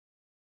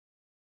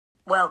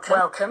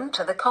Welcome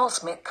to the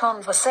Cosmic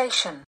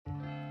Conversation.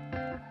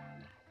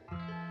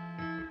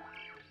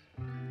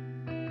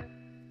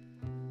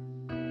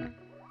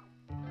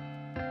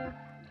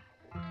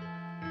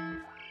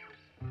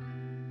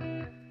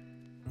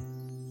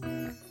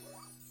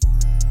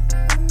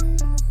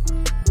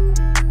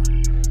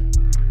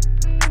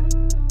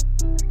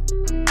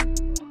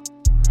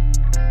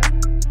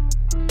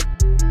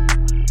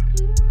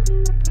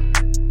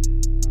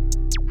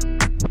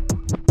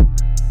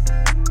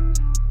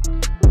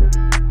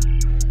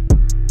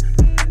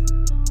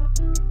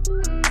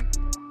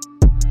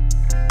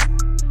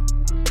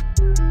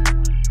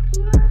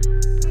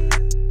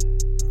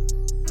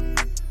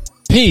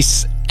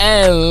 Peace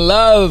and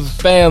love,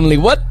 family.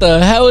 What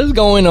the hell is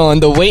going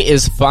on? The wait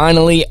is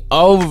finally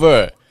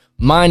over.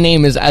 My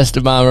name is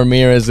Esteban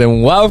Ramirez,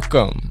 and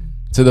welcome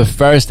to the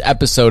first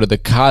episode of the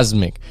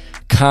Cosmic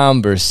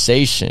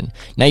Conversation.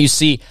 Now, you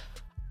see,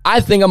 I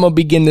think I'm going to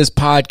begin this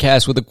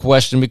podcast with a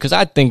question because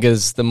I think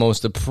is the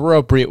most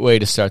appropriate way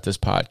to start this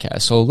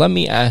podcast. So let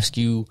me ask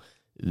you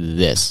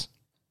this.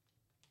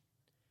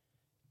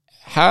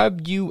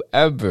 Have you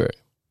ever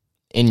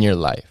in your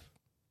life,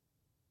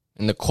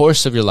 in the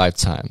course of your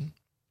lifetime,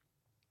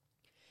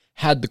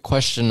 had the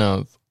question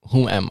of,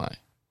 who am I?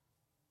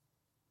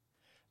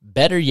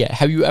 Better yet,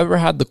 have you ever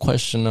had the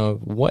question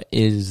of, what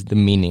is the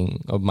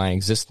meaning of my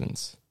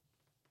existence?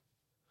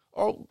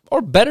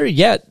 Or better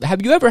yet,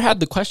 have you ever had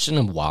the question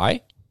of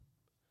why?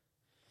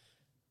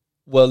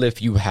 Well,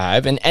 if you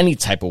have, and any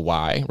type of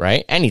why,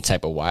 right? Any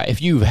type of why.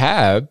 If you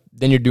have,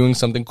 then you're doing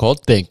something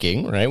called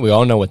thinking, right? We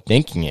all know what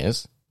thinking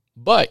is.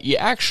 But you're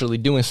actually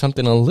doing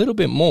something a little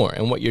bit more.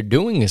 And what you're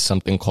doing is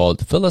something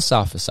called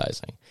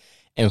philosophizing.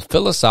 And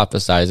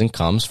philosophizing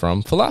comes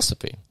from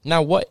philosophy.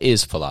 Now, what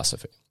is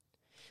philosophy?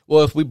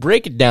 Well, if we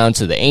break it down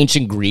to the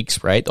ancient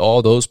Greeks, right,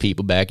 all those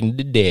people back in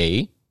the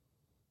day,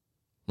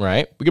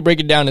 right, we could break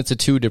it down into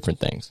two different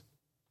things.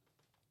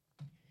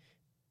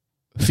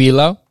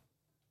 Philo,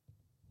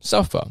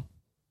 sopho.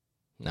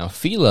 Now,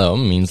 philo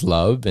means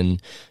love, and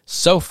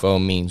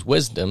sopho means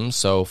wisdom.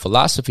 So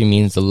philosophy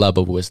means the love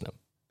of wisdom.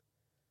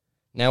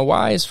 Now,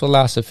 why is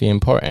philosophy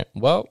important?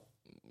 Well,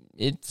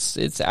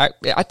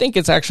 I think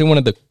it's actually one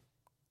of the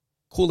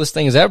coolest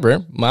things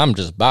ever. I'm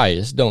just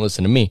biased. Don't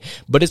listen to me.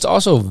 But it's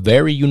also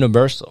very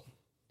universal.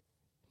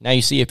 Now,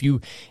 you see, if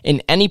you,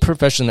 in any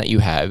profession that you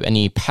have,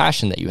 any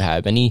passion that you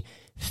have,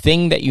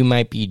 anything that you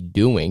might be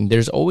doing,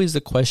 there's always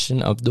the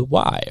question of the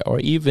why,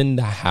 or even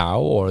the how,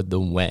 or the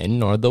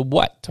when, or the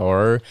what,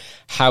 or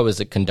how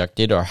is it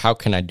conducted, or how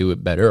can I do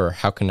it better, or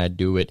how can I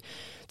do it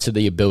to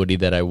the ability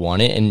that I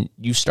want it. And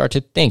you start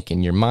to think,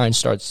 and your mind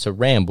starts to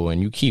ramble, and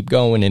you keep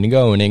going and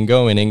going and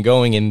going and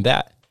going, and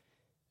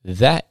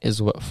that is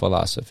what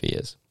philosophy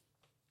is.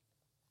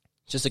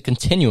 It's just a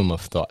continuum of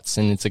thoughts,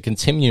 and it's a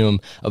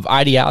continuum of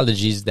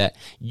ideologies that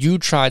you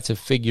try to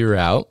figure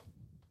out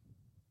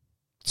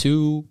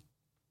to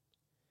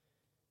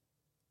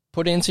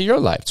put into your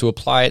life, to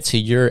apply it to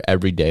your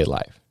everyday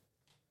life.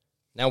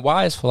 Now,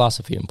 why is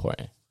philosophy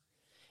important?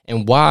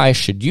 And why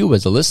should you,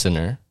 as a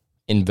listener,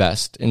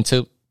 invest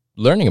into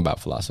learning about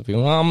philosophy?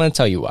 Well, I'm going to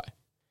tell you why.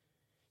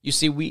 You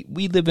see, we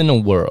live in a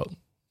world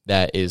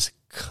that is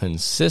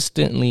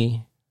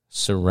consistently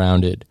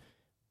surrounded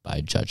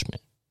by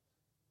judgment.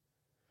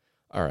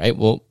 All right,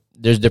 well,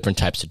 there's different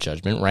types of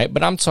judgment, right?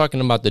 But I'm talking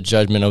about the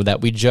judgment of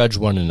that we judge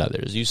one another.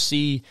 As you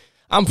see,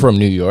 I'm from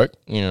New York,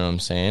 you know what I'm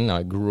saying?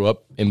 I grew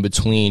up in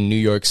between New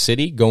York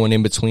City, going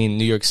in between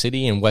New York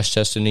City and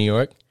Westchester, New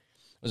York. It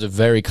was a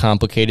very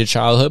complicated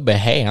childhood, but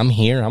hey, I'm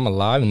here, I'm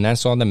alive, and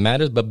that's all that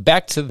matters. But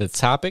back to the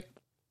topic.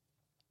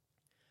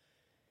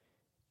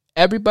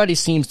 Everybody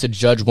seems to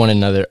judge one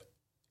another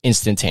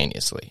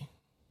instantaneously.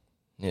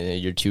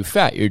 You're too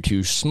fat, you're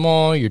too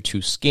small, you're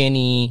too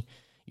skinny,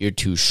 you're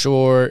too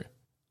short,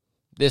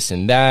 this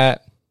and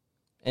that.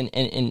 And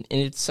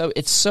it's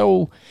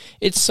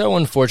so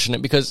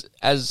unfortunate because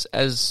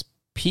as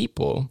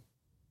people,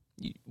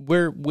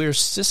 we're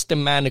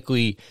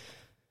systematically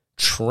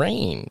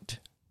trained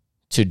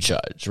to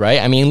judge,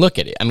 right? I mean, look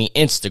at it. I mean,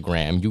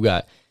 Instagram, you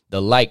got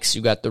the likes,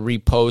 you got the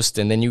repost,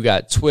 and then you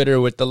got Twitter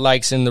with the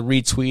likes and the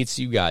retweets.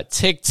 You got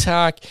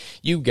TikTok,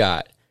 you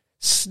got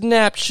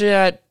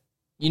Snapchat,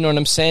 you know what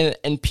I'm saying?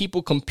 And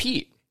people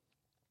compete.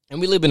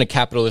 And we live in a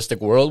capitalistic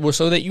world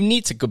so that you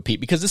need to compete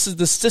because this is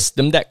the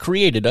system that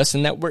created us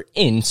and that we're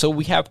in. So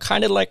we have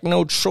kind of like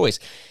no choice.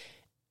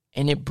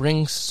 And it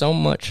brings so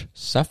much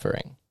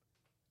suffering.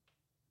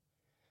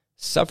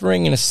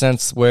 Suffering in a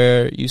sense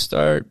where you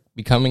start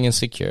becoming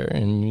insecure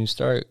and you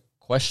start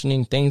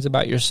questioning things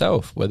about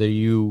yourself, whether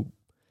you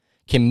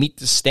can meet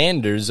the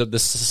standards of the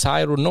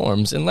societal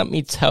norms. And let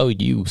me tell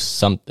you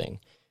something.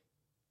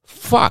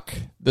 Fuck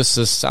the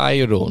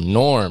societal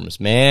norms,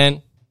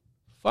 man.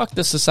 Fuck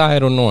the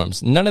societal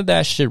norms. None of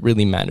that shit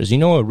really matters. You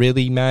know what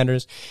really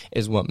matters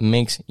is what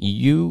makes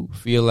you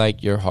feel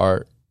like your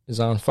heart is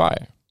on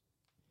fire.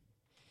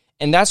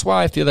 And that's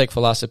why I feel like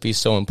philosophy is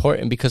so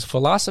important, because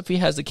philosophy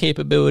has the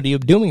capability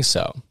of doing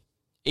so.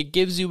 It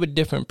gives you a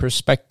different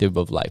perspective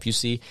of life. You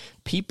see,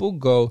 people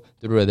go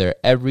through their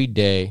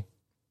everyday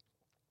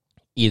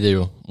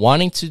either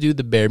wanting to do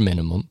the bare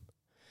minimum,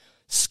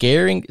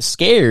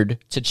 scared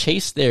to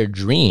chase their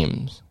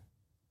dreams,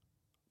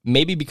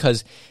 maybe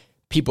because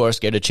people are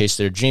scared to chase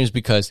their dreams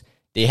because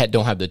they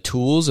don't have the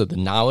tools or the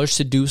knowledge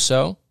to do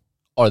so,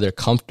 or they're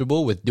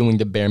comfortable with doing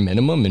the bare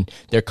minimum and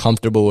they're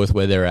comfortable with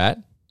where they're at,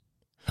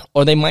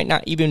 or they might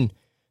not even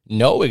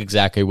know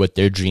exactly what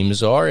their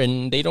dreams are,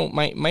 and they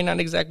might not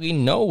exactly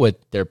know what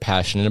they're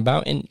passionate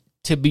about. And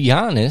to be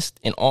honest,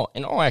 in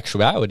all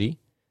actuality,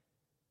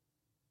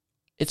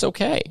 it's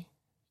okay.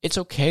 It's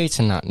okay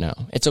to not know.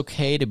 It's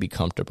okay to be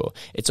comfortable.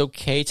 It's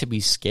okay to be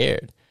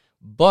scared.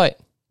 But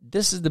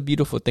this is the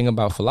beautiful thing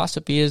about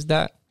philosophy, is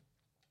that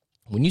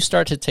when you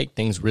start to take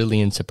things really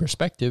into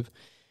perspective,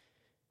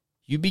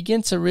 you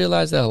begin to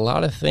realize that a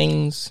lot of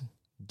things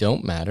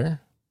don't matter.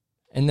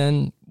 And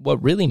then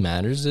what really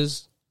matters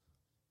is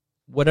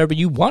whatever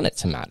you want it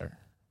to matter,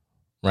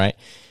 right?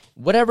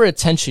 Whatever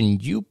attention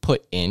you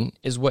put in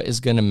is what is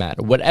going to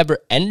matter. Whatever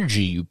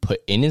energy you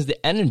put in is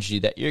the energy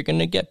that you're going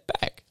to get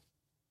back.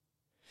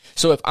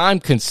 So if I'm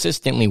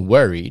consistently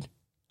worried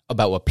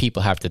about what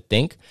people have to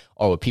think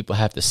or what people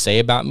have to say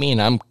about me,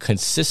 and I'm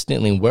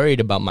consistently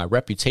worried about my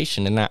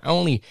reputation, and I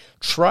only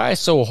try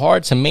so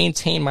hard to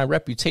maintain my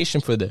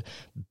reputation for the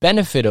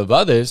benefit of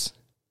others,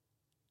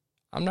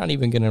 I'm not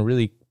even going to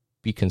really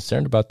be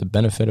concerned about the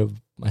benefit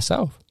of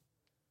myself.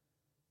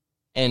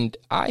 And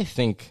I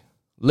think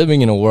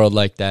living in a world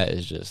like that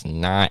is just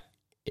not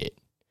it,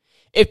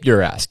 if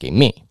you're asking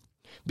me,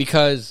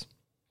 because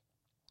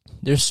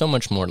there's so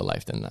much more to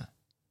life than that,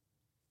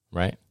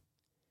 right?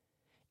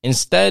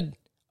 Instead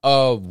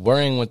of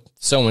worrying what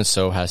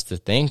so-and-so has to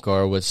think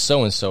or what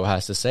so-and-so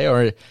has to say,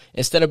 or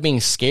instead of being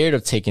scared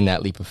of taking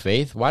that leap of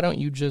faith, why don't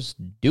you just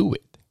do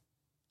it?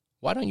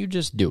 Why don't you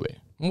just do it?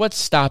 What's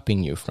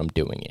stopping you from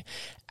doing it?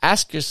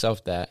 Ask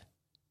yourself that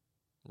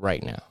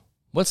right now.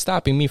 What's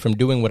stopping me from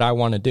doing what I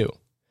want to do?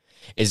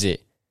 Is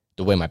it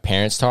the way my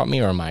parents taught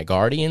me, or my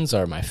guardians,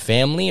 or my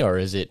family, or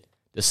is it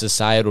the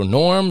societal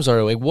norms,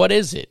 or like what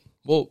is it?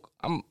 Well,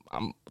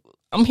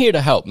 I'm here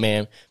to help,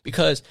 man,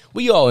 because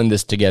we all in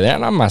this together.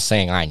 And I'm not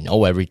saying I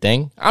know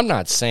everything. I'm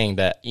not saying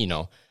that,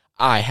 I'm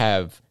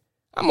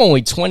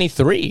only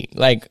 23.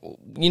 Like,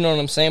 you know what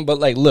I'm saying? But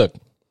like, look,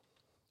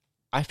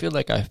 I feel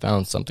like I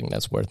found something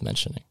that's worth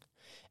mentioning.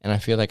 And I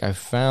feel like I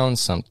found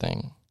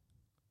something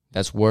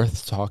that's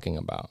worth talking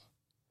about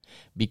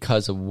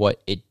because of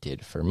what it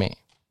did for me.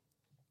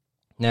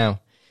 Now,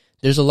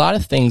 there's a lot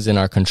of things in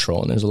our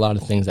control, and there's a lot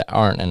of things that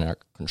aren't in our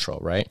control,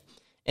 right?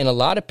 And a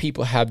lot of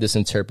people have this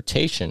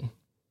interpretation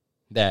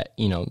that,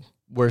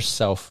 we're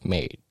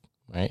self-made,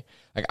 right?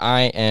 Like,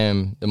 I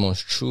am the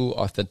most true,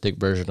 authentic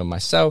version of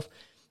myself.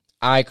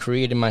 I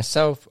created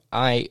myself.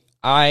 I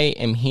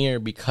am here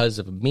because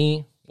of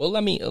me. Well,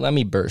 let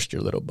me burst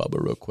your little bubble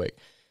real quick.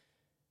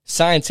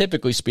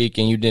 Scientifically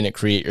speaking, you didn't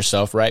create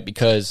yourself, right?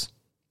 Because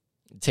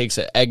it takes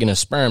an egg and a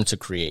sperm to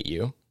create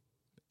you.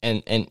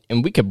 And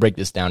we could break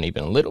this down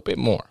even a little bit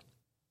more.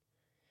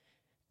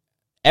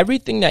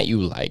 Everything that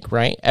you like,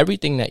 right?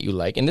 Everything that you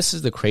like. And this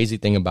is the crazy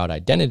thing about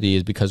identity,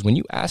 is because when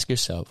you ask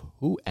yourself,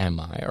 who am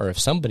I? Or if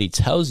somebody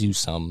tells you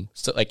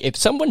if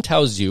someone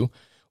tells you,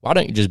 why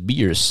don't you just be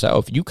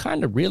yourself? You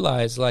kind of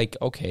realize, like,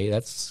 okay,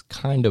 that's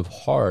kind of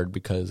hard,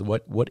 because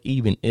what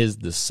even is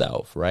the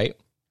self, right?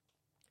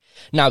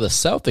 Now, the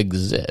self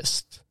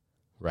exists,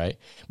 right?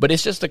 But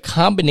it's just a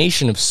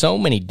combination of so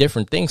many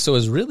different things. So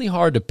it's really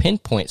hard to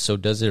pinpoint. So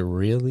does it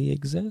really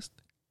exist?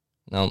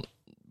 Now,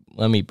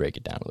 let me break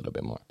it down a little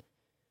bit more.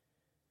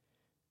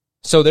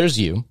 So there's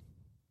you,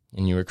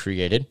 and you were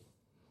created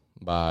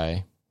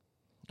by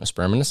a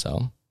sperm and a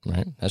cell,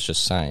 right? That's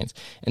just science.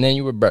 And then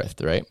you were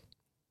birthed, right?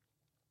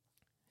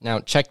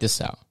 Now, check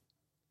this out.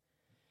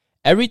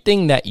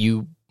 Everything that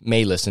you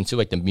may listen to,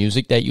 like the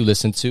music that you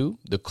listen to,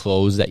 the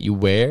clothes that you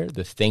wear,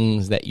 the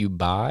things that you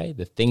buy,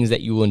 the things that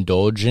you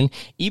indulge in,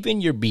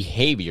 even your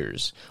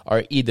behaviors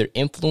are either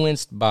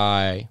influenced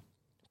by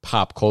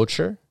pop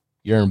culture,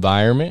 your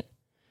environment,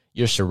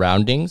 your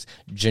surroundings,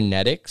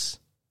 genetics,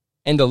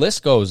 and the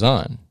list goes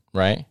on,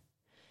 right?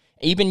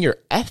 Even your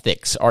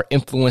ethics are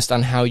influenced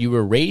on how you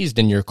were raised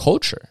in your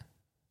culture.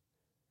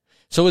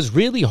 So it's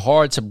really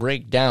hard to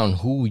break down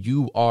who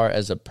you are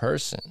as a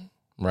person,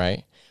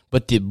 right?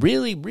 But the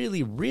really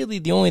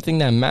the only thing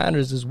that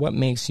matters is what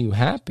makes you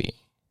happy.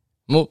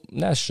 Well,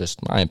 that's just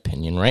my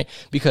opinion, right?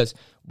 Because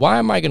why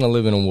am I going to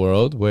live in a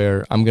world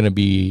where I'm going to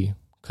be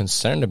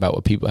concerned about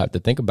what people have to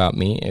think about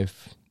me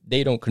if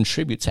they don't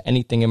contribute to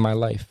anything in my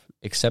life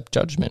except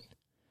judgment?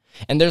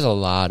 And there's a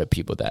lot of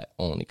people that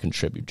only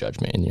contribute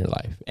judgment in your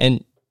life.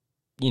 And,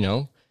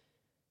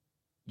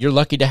 you're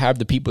lucky to have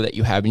the people that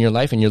you have in your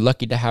life, and you're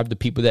lucky to have the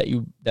people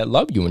that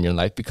love you in your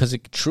life, because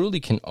it truly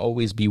can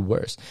always be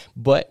worse.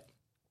 But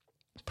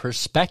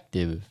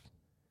perspective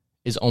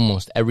is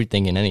almost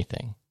everything and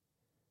anything.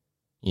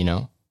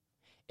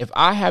 If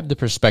I have the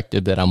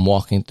perspective that I'm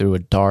walking through a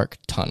dark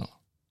tunnel,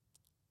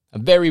 a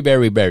very,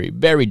 very, very,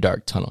 very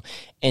dark tunnel,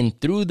 and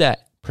through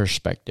that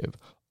perspective,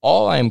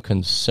 all I am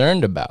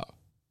concerned about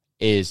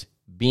is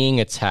being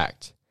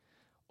attacked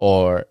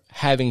or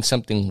having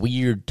something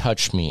weird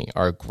touch me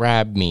or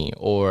grab me,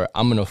 or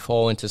I'm going to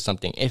fall into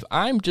something. If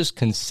I'm just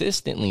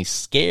consistently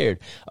scared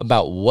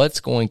about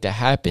what's going to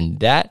happen,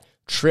 that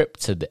trip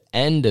to the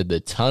end of the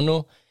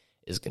tunnel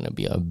is going to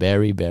be a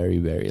very, very,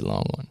 very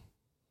long one.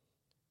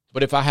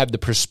 But if I have the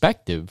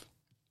perspective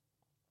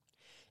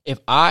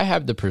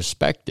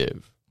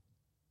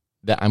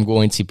that I'm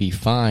going to be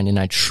fine, and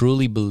I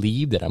truly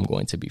believe that I'm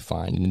going to be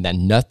fine, and that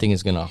nothing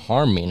is going to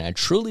harm me, and I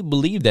truly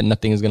believe that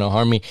nothing is going to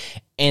harm me,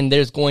 and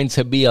there's going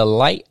to be a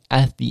light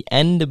at the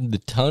end of the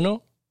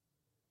tunnel,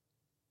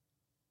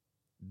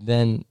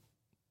 then,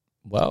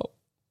 well,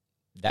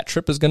 that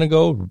trip is going to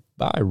go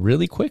by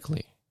really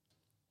quickly.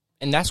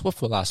 And that's what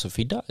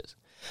philosophy does.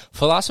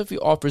 Philosophy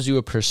offers you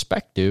a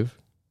perspective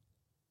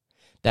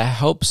that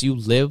helps you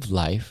live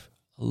life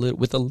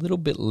with a little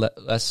bit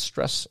less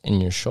stress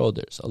in your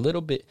shoulders, a little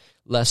bit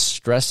less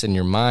stress in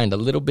your mind, a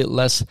little bit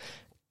less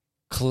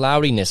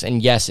cloudiness.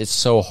 And yes, it's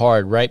so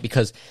hard, right?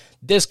 Because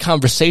this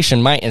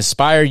conversation might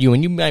inspire you,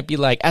 and you might be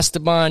like,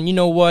 Esteban, you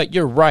know what?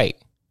 You're right.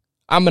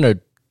 I'm going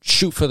to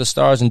shoot for the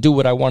stars and do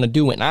what I want to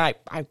do. And I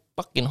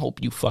fucking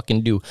hope you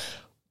fucking do.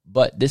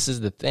 But this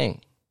is the thing.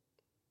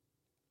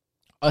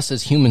 Us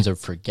as humans are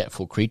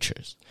forgetful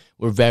creatures.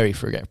 We're very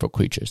forgetful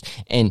creatures.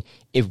 And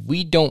if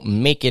we don't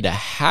make it a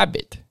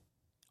habit,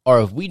 or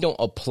if we don't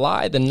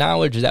apply the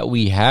knowledge that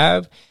we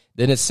have,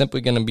 then it's simply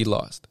going to be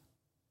lost.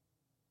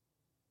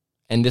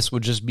 And this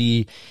would just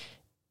be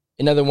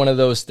another one of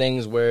those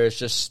things where it's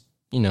just,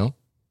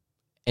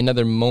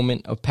 another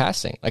moment of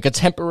passing. Like a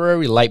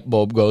temporary light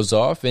bulb goes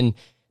off and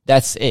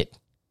that's it.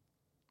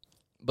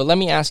 But let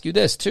me ask you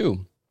this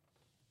too.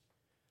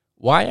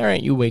 Why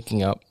aren't you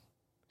waking up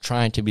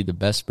trying to be the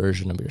best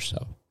version of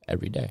yourself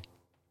every day?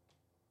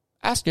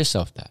 Ask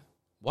yourself that.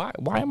 Why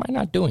am I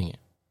not doing it?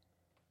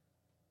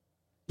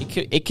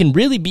 It can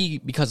really be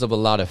because of a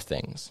lot of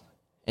things.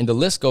 And the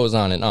list goes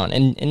on and on.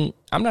 And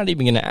I'm not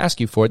even going to ask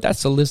you for it.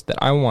 That's a list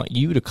that I want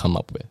you to come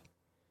up with.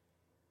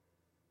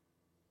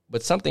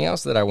 But something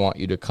else that I want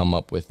you to come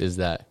up with is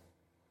that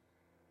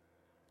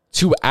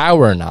to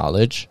our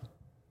knowledge,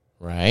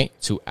 right?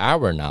 To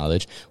our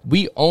knowledge,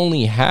 we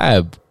only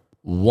have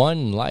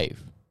one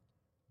life.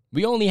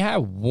 We only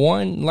have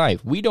one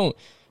life. We don't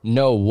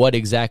know what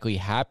exactly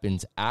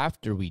happens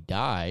after we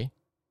die.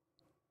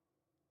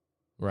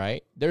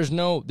 Right? There's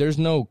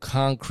no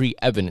concrete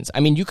evidence. I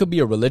mean, you could be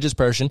a religious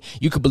person.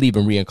 You could believe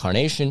in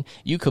reincarnation.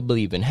 You could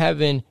believe in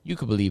heaven. You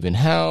could believe in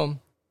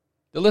hell.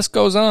 The list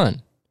goes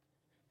on.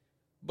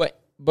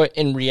 But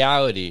in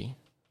reality,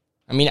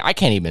 I mean, I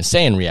can't even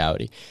say in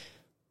reality,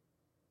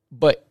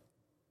 but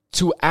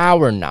to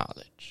our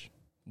knowledge,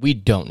 we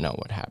don't know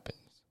what happens.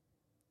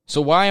 So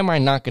why am I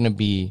not going to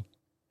be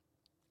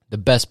the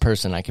best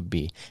person I could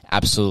be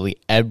absolutely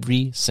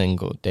every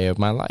single day of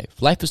my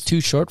life? Life is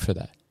too short for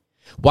that.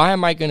 Why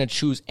am I going to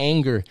choose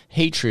anger,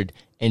 hatred,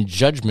 and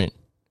judgment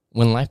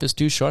when life is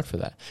too short for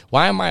that?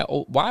 Why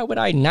would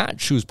I not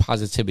choose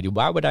positivity?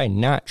 Why would I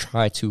not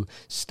try to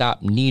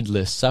stop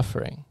needless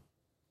suffering?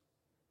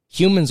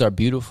 Humans are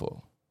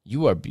beautiful.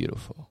 You are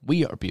beautiful.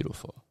 We are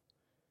beautiful.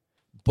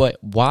 But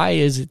why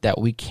is it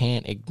that we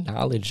can't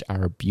acknowledge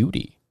our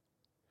beauty?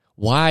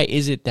 Why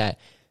is it that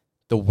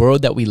the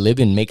world that we live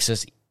in makes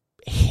us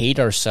hate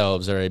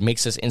ourselves, or it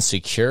makes us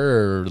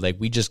insecure, or like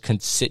we just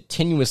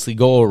continuously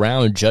go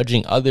around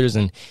judging others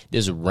in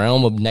this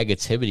realm of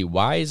negativity?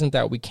 Why isn't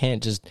that we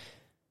can't just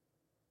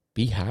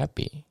be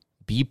happy,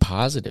 be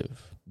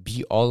positive,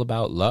 be all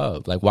about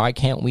love? Like, why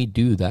can't we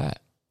do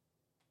that?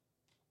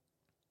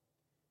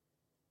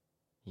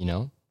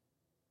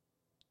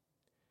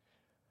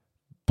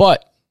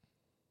 But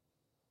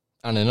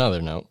on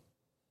another note,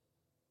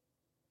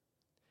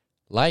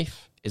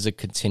 life is a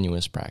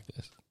continuous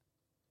practice.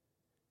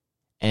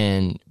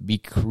 And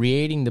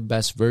creating the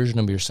best version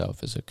of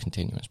yourself is a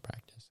continuous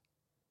practice.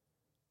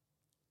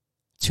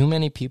 Too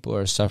many people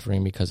are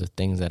suffering because of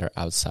things that are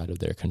outside of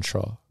their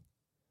control.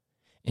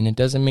 And it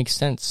doesn't make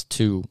sense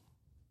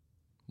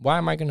why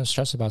am I going to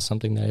stress about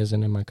something that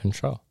isn't in my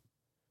control?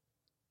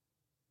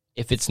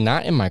 If it's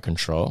not in my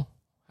control,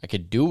 I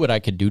could do what I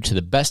could do to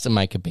the best of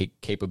my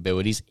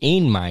capabilities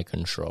in my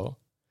control.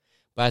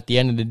 But at the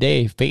end of the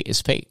day, fate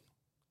is fate.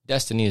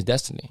 Destiny is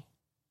destiny.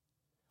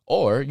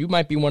 Or you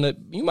might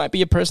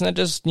be a person that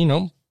just,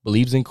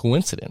 believes in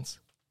coincidence.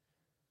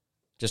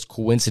 Just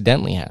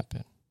coincidentally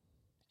happen.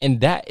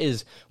 And that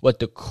is what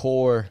the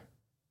core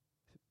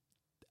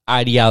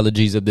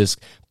ideologies of this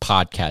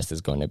podcast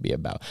is going to be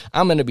about.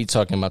 I'm going to be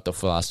talking about the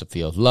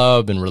philosophy of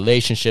love and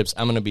relationships.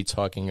 I'm going to be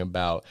talking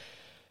about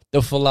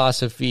the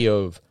philosophy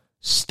of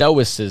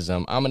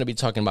Stoicism. I'm going to be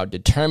talking about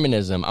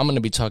determinism. I'm going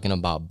to be talking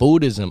about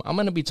Buddhism. I'm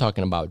going to be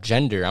talking about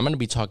gender. I'm going to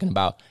be talking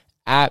about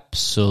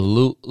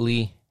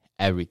absolutely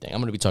everything.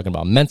 I'm going to be talking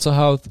about mental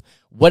health,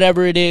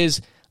 whatever it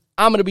is.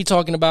 I'm going to be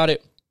talking about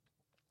it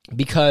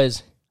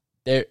because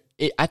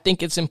I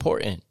think it's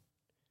important.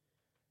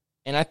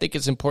 And I think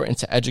it's important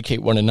to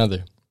educate one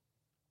another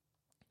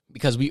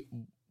because we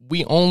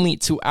only,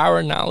 to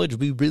our knowledge,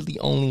 we really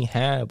only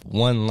have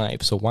one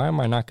life. So why am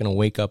I not going to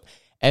wake up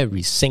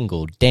every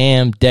single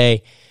damn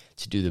day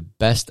to do the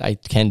best I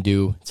can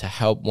do to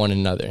help one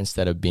another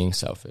instead of being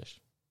selfish.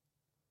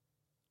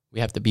 We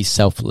have to be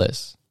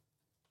selfless.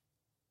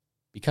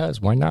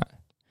 Because why not?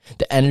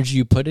 The energy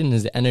you put in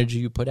is the energy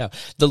you put out.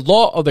 The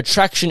law of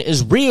attraction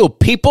is real,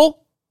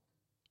 people.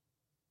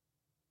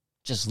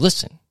 Just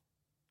listen.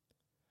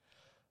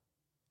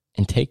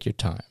 And take your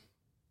time.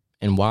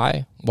 And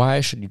why?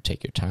 Why should you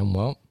take your time?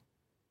 Well,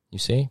 you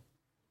see,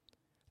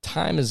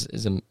 time is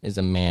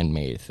a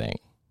man-made thing,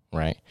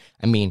 right?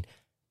 I mean,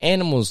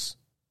 animals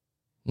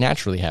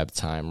naturally have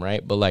time,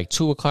 right? But like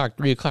 2 o'clock,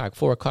 3 o'clock,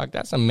 4 o'clock,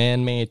 that's a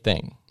man-made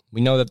thing. We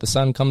know that the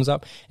sun comes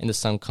up and the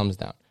sun comes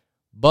down.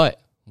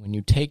 But when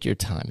you take your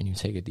time and you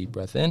take a deep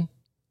breath in,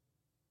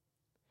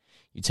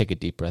 you take a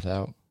deep breath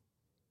out,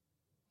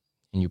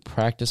 and you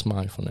practice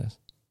mindfulness,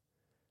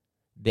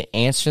 the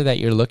answer that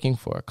you're looking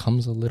for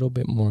comes a little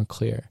bit more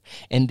clear.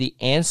 And the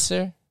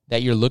answer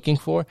that you're looking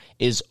for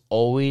is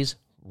always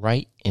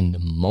right in the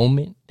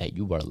moment that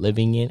you are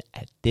living in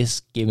at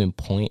this given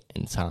point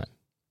in time.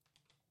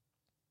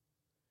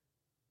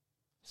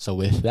 So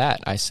with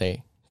that, I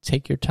say,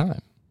 take your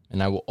time.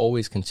 And I will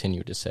always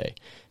continue to say,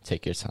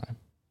 take your time.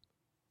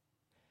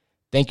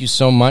 Thank you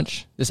so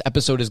much. This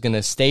episode is going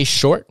to stay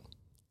short.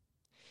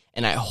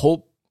 And I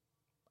hope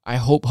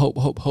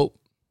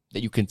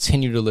that you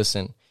continue to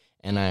listen.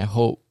 And I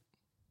hope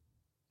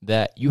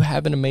that you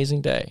have an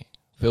amazing day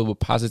filled with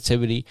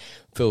positivity,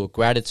 filled with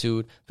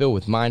gratitude, filled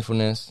with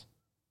mindfulness,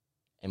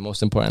 and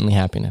most importantly,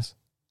 happiness.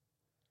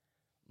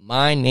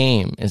 My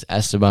name is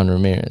Esteban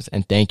Ramirez,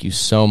 and thank you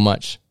so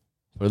much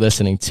for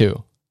listening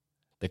to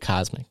The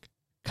Cosmic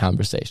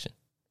Conversation.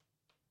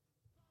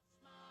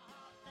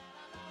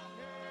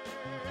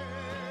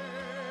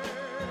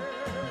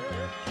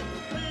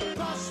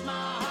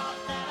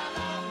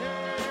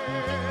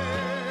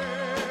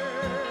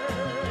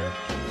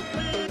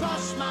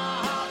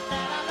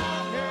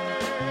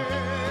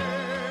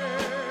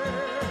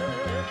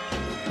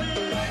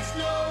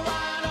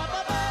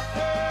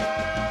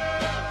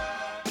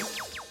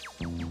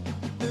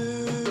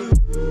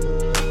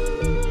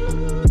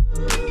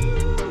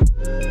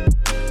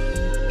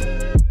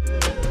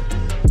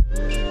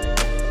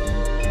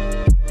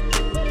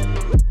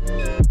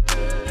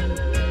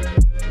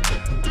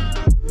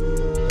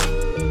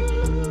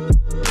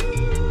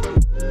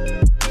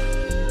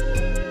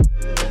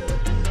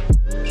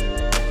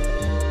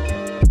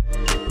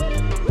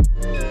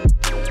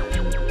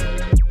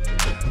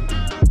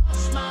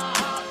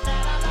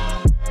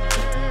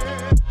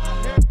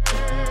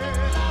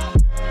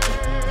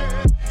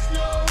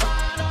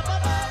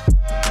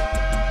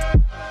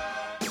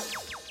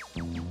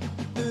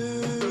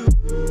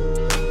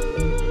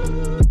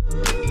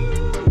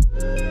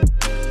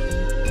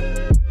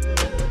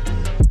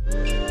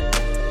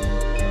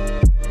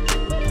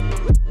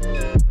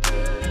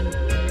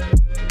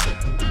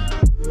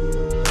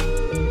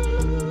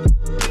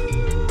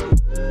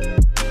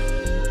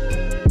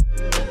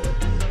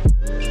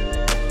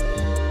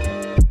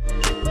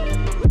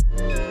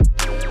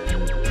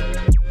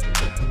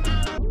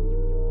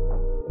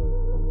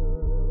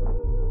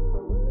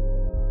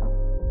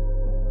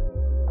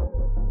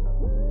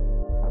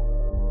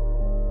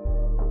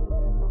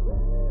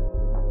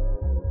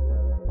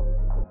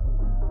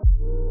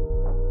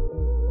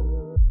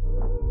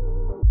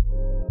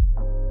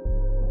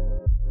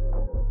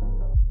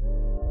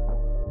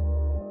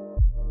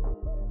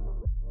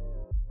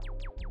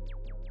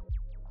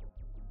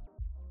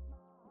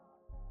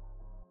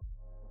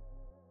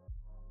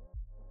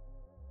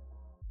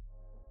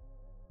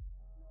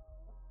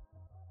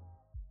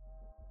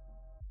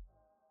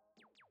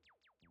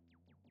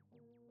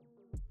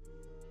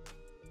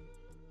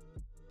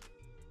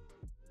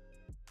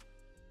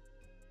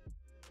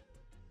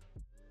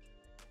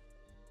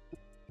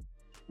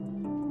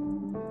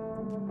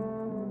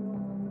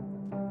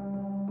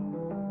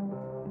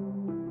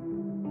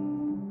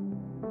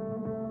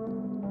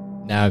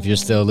 Now, if you're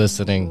still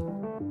listening,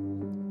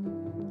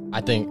 I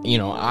think,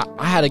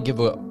 I had to give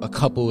a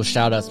couple of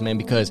shout outs, man,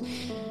 because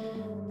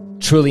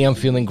truly I'm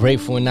feeling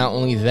grateful. And not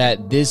only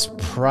that, this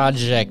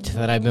project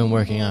that I've been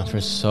working on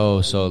for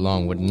so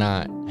long would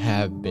not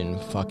have been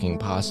fucking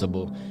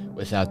possible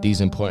without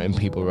these important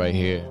people right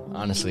here.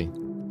 Honestly.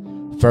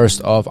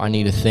 First off, I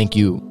need to thank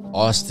you,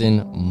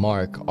 Austin,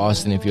 Mark.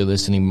 Austin, if you're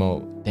listening,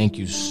 Mo, thank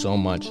you so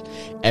much.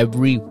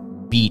 Every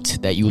beat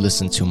that you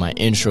listen to, my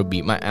intro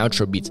beat, my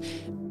outro beats,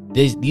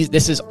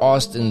 this is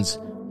Austin's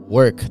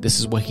work. This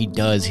is what he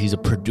does. He's a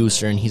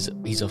producer, and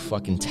he's a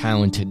fucking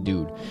talented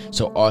dude.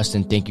 So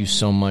Austin, thank you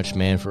so much,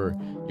 man, for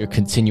your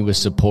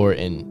continuous support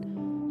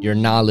and your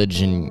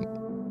knowledge and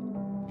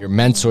your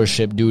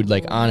mentorship, dude.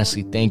 Like,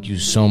 honestly, thank you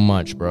so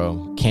much,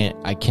 bro.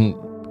 I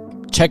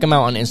can check him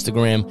out on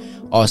Instagram,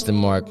 Austin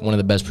Mark, one of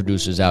the best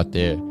producers out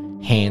there,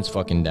 hands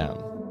fucking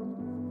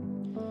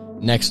down.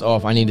 Next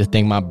off, I need to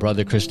thank my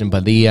brother Christian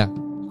Padilla,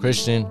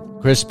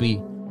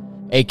 Crispy,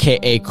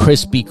 aka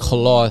Crispy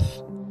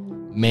Cloth.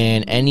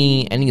 Man,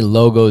 any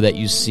logo that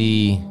you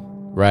see,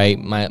 right?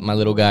 My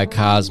little guy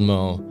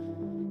Cosmo,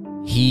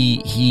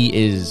 he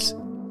is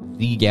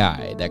the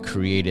guy that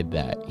created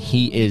that.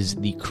 He is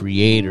the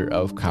creator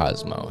of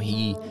Cosmo.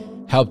 He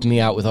helped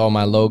me out with all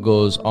my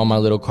logos, all my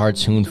little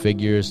cartoon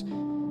figures.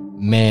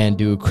 Man,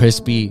 dude,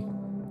 Crispy,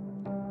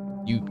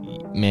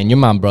 you're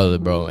my brother,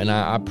 bro, and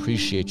I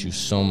appreciate you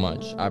so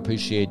much. I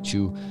appreciate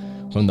you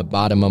from the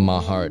bottom of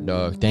my heart,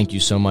 dog. Thank you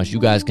so much. You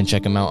guys can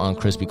check him out on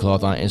Crispy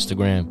Cloth on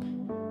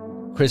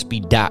Instagram.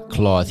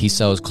 Crispy.cloth. He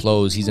sells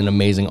clothes. He's an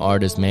amazing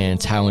artist, man.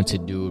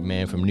 Talented dude,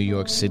 man, from New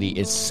York City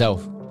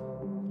itself.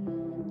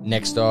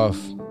 Next off,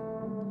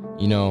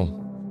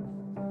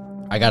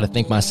 I got to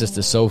thank my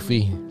sister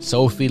Sophie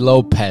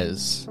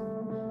Lopez.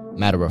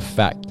 Matter of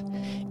fact,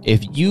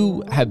 if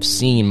you have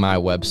seen my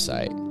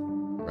website,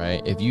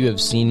 right? If you have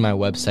seen my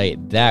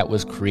website, that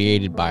was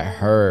created by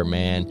her,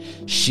 man.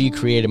 She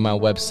created my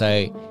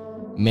website.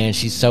 Man,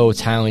 she's so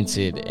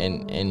talented,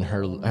 and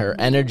her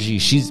energy,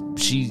 she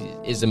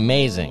is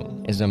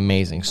amazing. Is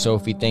amazing.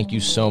 Sophie, thank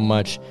you so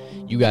much.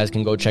 You guys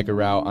can go check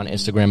her out on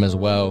Instagram as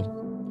well.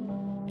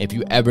 If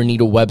you ever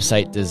need a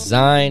website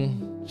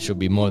design, she'll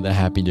be more than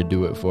happy to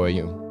do it for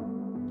you.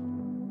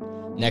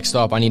 Next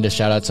off, I need to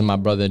shout out to my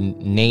brother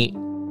Nate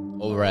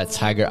over at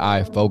Tiger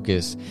Eye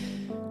Focus.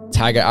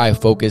 Tiger Eye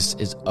Focus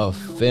is a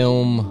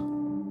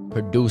film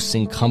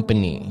producing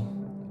company.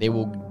 They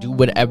will do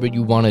whatever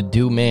you want to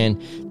do, man.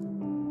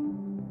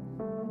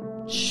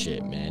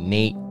 Shit, man.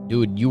 Nate,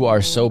 dude, you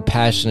are so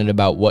passionate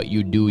about what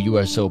you do. You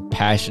are so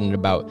passionate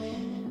about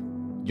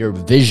your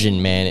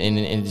vision, man. And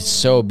it's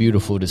so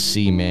beautiful to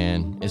see,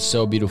 man. It's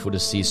so beautiful to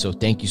see. So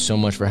thank you so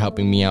much for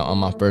helping me out on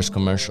my first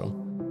commercial.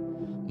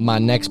 My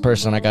next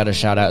person I got to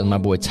shout out is my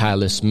boy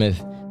Tyler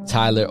Smith.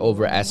 Tyler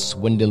over at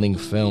Swindling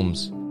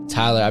Films.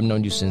 Tyler, I've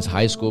known you since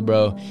high school,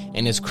 bro.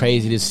 And it's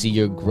crazy to see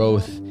your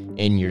growth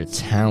in your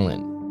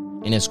talent.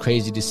 And it's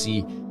crazy to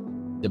see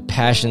the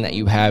passion that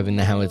you have and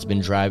how it's been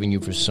driving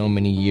you for so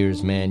many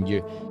years, man.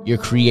 Your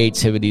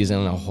creativity is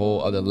on a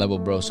whole other level,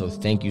 bro. So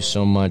thank you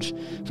so much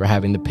for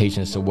having the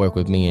patience to work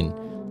with me and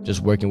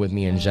just working with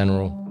me in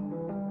general.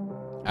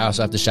 I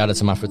also have to shout out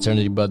to my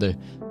fraternity brother,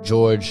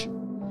 George,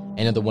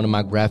 another one of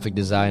my graphic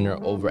designer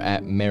over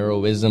at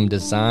Meroism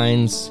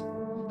Designs.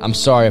 I'm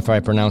sorry if I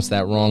pronounced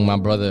that wrong, my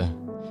brother,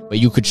 but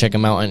you could check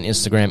him out on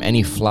Instagram.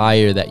 Any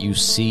flyer that you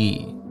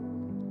see,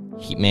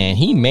 he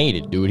made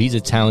it, dude. He's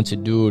a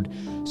talented dude.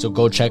 So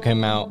go check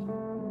him out.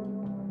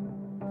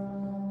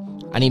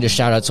 I need to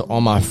shout out to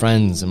all my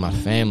friends and my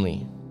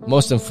family.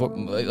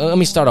 Let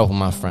me start off with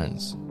my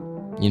friends.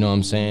 You know what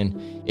I'm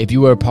saying? If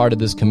you were a part of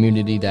this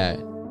community that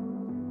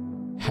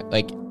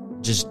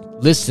just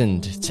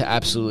listened to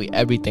absolutely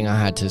everything I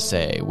had to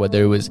say,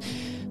 whether it was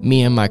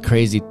me and my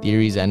crazy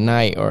theories at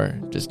night or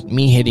just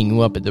me hitting you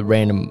up at the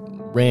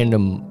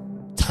random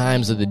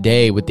times of the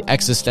day with the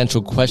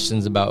existential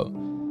questions about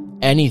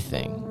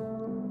anything,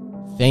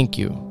 thank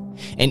you.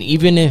 And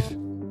even if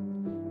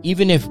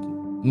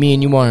me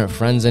and you aren't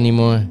friends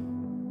anymore,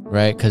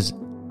 right? Because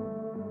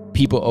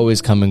people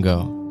always come and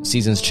go,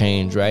 seasons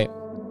change, right?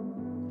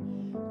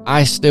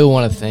 I still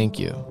want to thank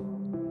you.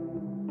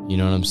 You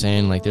know what I'm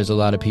saying? Like, there's a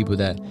lot of people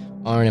that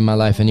aren't in my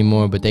life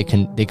anymore, but they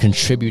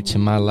contribute to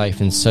my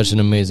life in such an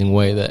amazing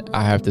way that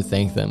I have to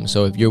thank them.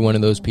 So if you're one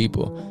of those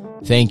people,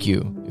 thank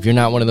you. If you're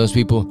not one of those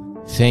people,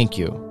 thank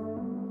you.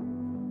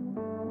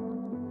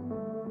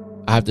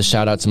 I have to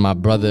shout out to my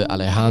brother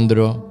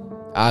Alejandro.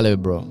 Ale,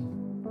 bro,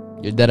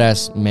 you're dead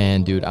ass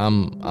man, dude.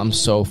 I'm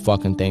so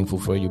fucking thankful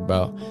for you,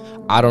 bro.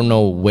 I don't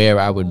know where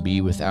I would be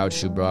without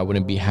you, bro. I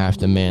wouldn't be half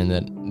the man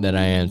that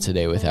I am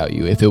today without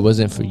you. If it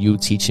wasn't for you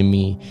teaching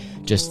me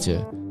just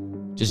to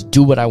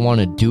do what I want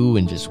to do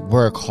and just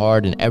work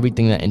hard and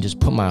everything and just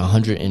put my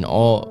 100 in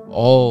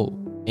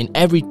all in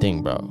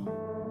everything, bro.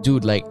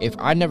 Dude, like, if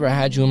I never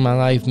had you in my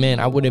life, man,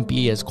 I wouldn't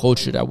be as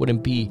cultured. I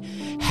wouldn't be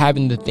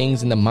having the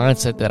things and the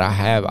mindset that I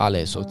have,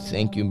 Ale. So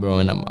thank you, bro.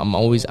 And I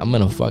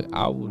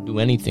will do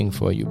anything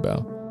for you,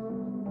 bro.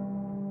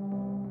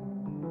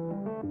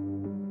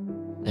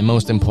 And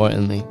most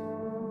importantly,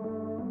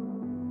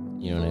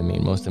 you know what I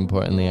mean? Most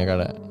importantly, I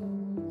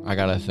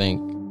gotta thank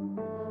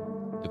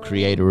the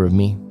creator of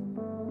me,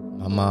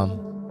 my mom.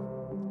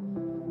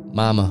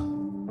 Mama,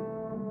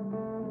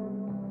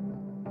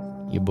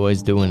 your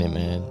boy's doing it,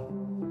 man.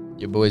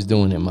 Your boy's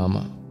doing it,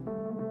 mama.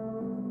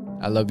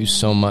 I love you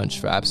so much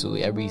for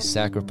absolutely every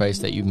sacrifice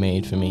that you've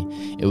made for me.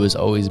 It was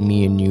always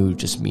me and you,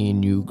 just me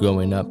and you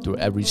growing up through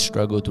every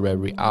struggle, through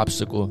every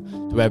obstacle,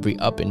 through every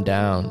up and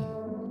down.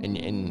 And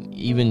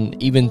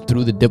even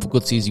through the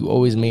difficulties, you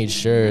always made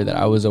sure that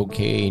I was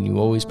okay, and you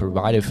always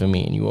provided for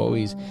me, and you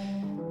always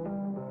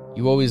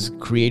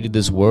created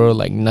this world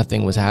like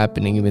nothing was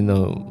happening, even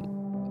though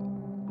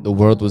the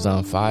world was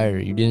on fire.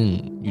 You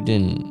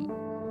didn't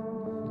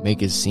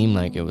make it seem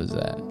like it was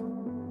that.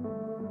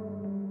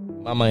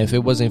 Mama, if it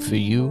wasn't for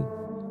you,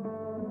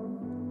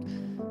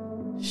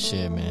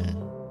 shit, man,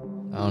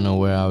 I don't know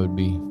where I would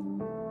be.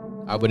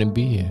 I wouldn't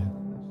be here.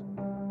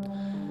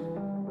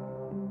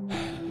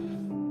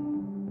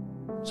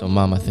 So,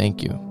 Mama,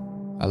 thank you.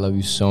 I love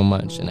you so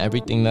much. And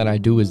everything that I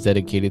do is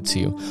dedicated to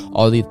you.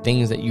 All the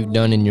things that you've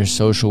done in your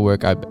social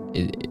work,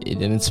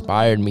 it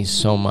inspired me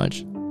so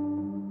much.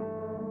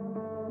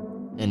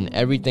 And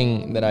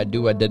everything that I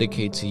do, I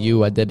dedicate to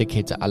you. I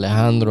dedicate to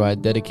Alejandro. I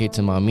dedicate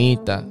to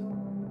Mamita.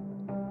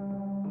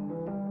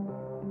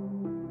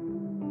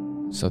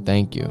 So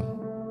thank you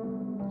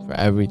for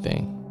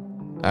everything.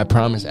 I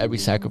promise every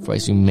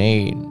sacrifice you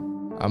made,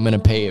 I'm going to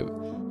pay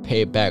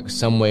it back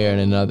some way or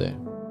another.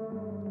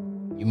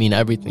 You mean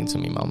everything to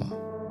me, mama.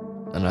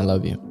 And I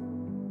love you.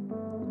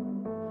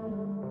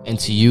 And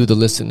to you, the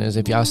listeners,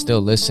 if y'all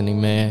still listening,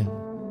 man,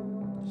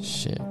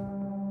 shit.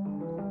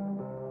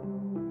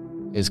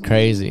 It's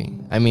crazy.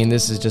 I mean,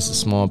 this is just a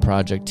small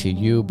project to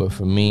you, but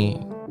for me,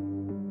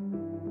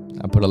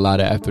 I put a lot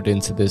of effort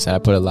into this. I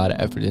put a lot of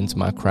effort into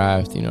my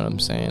craft, you know what I'm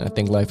saying? I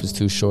think life is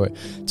too short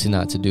to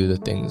not to do the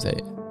things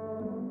that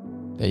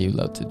you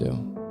love to do.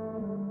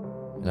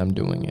 And I'm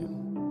doing it.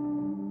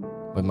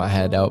 With my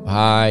head up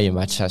high and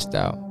my chest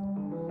out.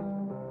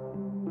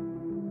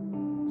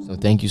 So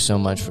thank you so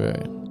much for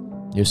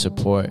your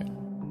support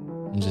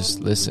and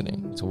just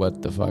listening to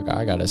what the fuck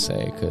I gotta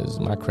say, because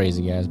my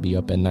crazy ass be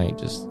up at night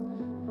just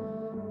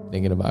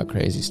thinking about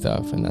crazy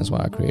stuff. And that's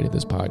why I created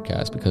this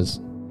podcast, because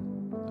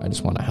I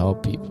just want to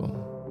help people,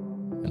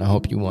 and I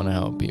hope you want to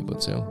help people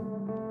too.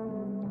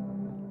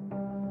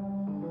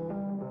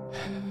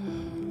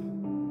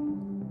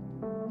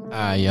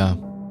 Yeah.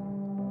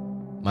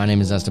 My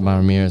name is Esteban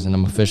Ramirez, and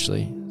I'm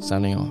officially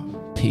signing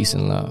off. Peace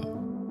and love.